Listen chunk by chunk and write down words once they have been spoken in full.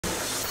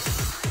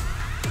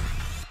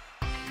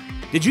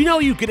Did you know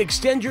you could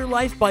extend your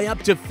life by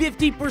up to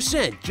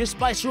 50% just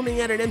by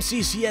swimming at an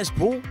MCCS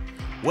pool?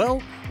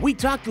 Well, we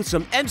talked with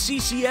some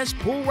MCCS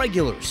pool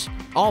regulars,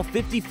 all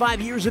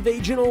 55 years of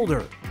age and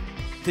older,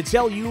 to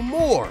tell you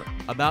more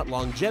about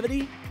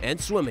longevity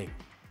and swimming.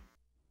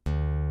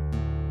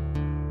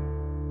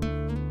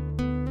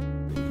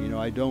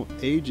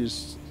 Age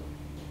is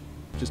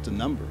just a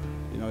number.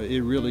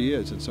 It really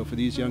is. And so for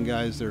these young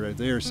guys, they're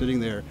there sitting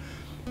there,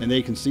 and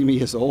they can see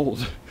me as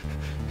old,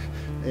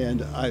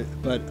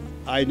 but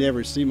I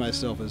never see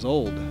myself as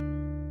old.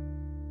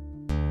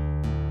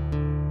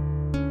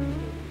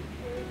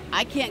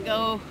 I can't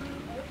go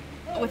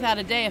without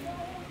a day,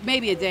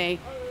 maybe a day.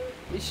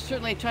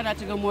 Certainly try not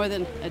to go more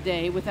than a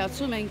day without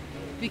swimming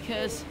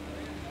because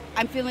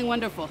I'm feeling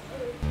wonderful.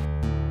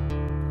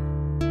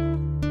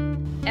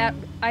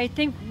 I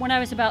think when I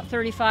was about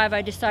 35,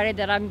 I decided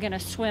that I'm going to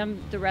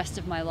swim the rest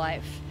of my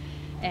life.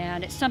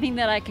 And it's something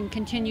that I can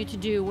continue to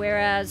do,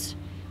 whereas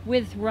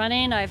with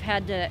running, I've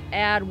had to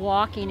add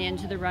walking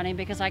into the running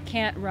because I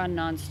can't run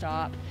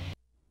nonstop.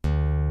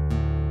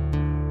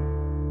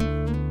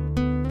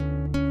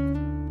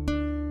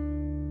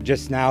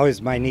 Just now,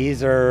 as my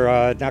knees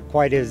are not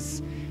quite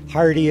as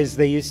hardy as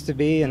they used to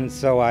be, and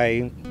so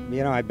I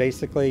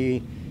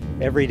basically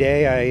every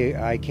day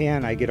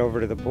I get over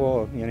to the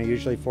pool,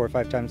 usually 4 or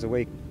 5 times a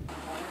week.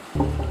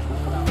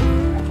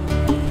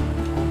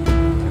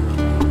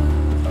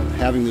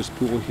 Having this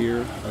pool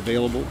here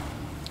available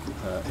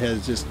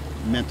has just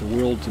meant the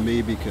world to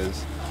me,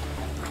 because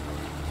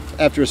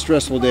after a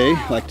stressful day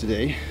like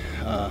today,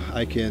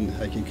 I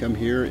can come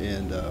here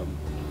and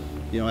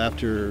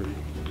after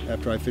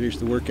I finish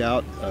the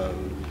workout,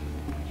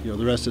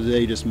 the rest of the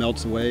day just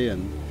melts away.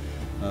 And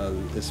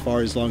as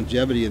far as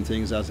longevity and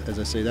things, as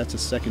I say, that's a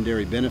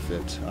secondary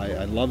benefit.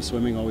 I love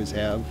swimming, always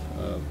have,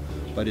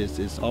 but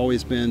it's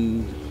always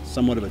been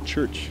somewhat of a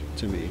church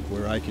to me,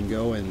 where I can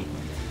go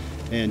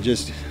and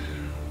just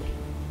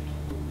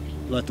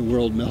let the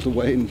world melt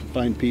away and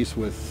find peace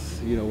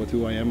with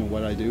who I am and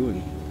what I do,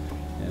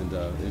 and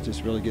it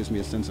just really gives me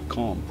a sense of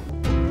calm.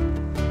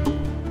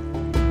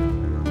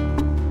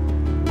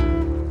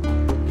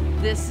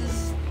 This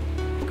is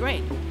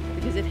great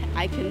because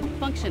I can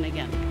function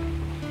again.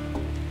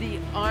 The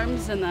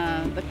arms and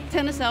the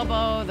tennis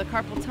elbow, the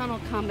carpal tunnel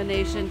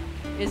combination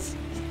is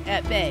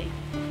at bay.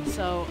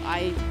 So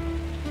I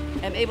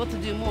am able to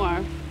do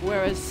more,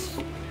 whereas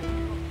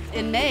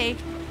in May,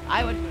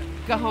 I would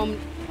go home,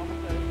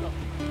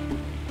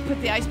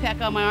 put the ice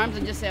pack on my arms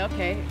and just say,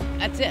 okay,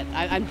 that's it,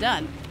 I'm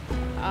done,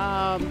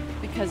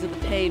 because of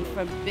the pain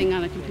from being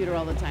on a computer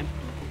all the time.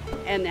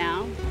 And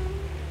now,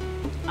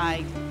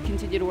 I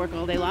continue to work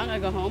all day long. I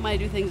go home, I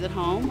do things at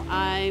home.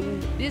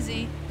 I'm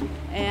busy,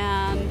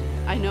 and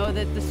I know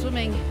that the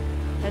swimming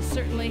has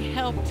certainly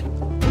helped.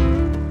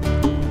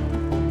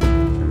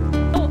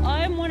 Oh,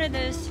 I'm one of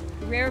those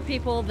rare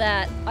people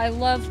that I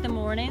love the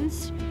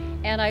mornings,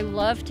 and I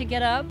love to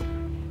get up.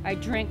 I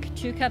drink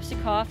 2 cups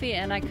of coffee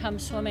and I come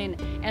swimming,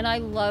 and I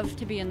love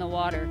to be in the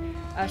water.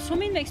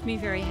 Swimming makes me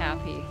very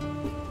happy.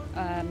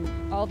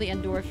 All the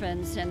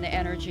endorphins and the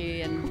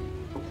energy, and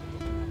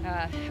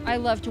I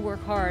love to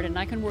work hard, and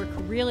I can work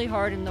really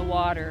hard in the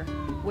water,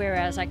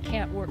 whereas I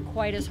can't work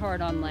quite as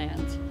hard on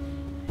land.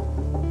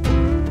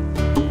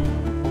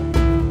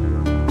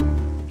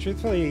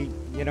 Truthfully,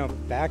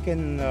 back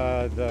in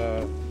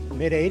the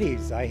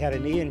mid-'80s, I had a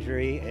knee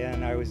injury,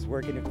 and I was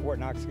working in Fort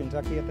Knox,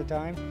 Kentucky at the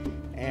time,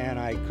 and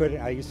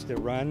I used to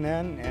run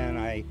then, and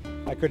I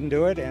couldn't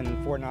do it,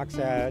 and Fort Knox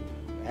had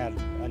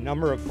a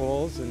number of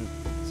pools, and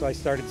so I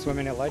started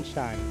swimming at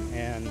lunchtime.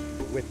 And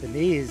with the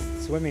knees,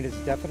 swimming is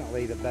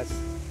definitely the best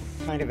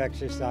kind of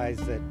exercise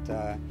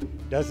that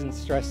doesn't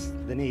stress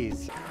the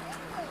knees.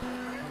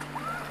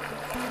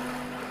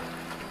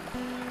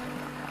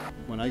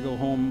 When I go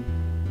home,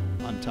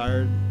 I'm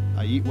tired,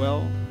 I eat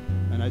well,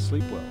 and I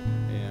sleep well.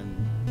 And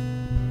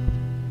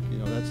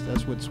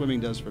that's what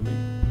swimming does for me.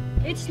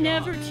 It's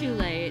never too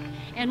late,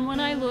 and when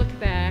I look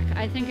back,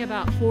 I think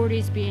about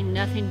 40s being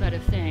nothing but a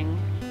thing.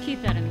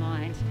 Keep that in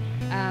mind.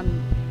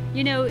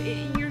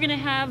 You're going to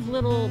have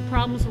little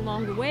problems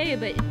along the way,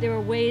 but there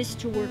are ways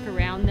to work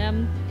around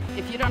them.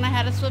 If you don't know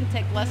how to swim,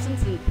 take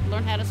lessons and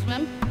learn how to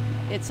swim.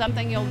 It's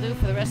something you'll do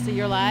for the rest of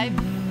your life,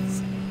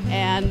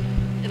 and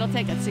it'll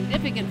take a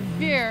significant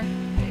fear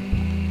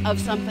of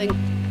something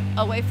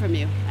away from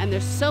you. And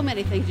there's so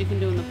many things you can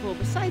do in the pool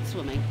besides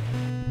swimming.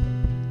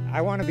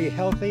 I want to be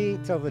healthy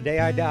till the day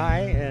I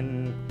die,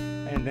 and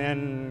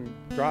then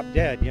drop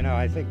dead.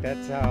 I think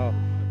that's how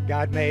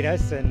God made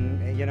us,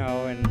 and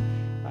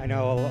I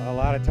know a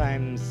lot of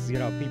times,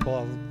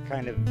 people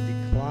kind of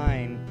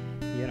decline,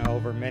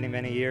 over many,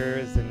 many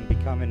years and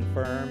become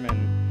infirm,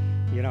 and,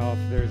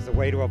 if there's a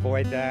way to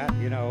avoid that,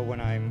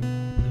 when I'm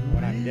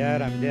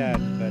dead, I'm dead,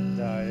 but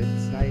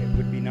it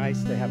would be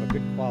nice to have a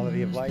good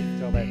quality of life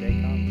till that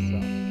day comes,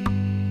 so.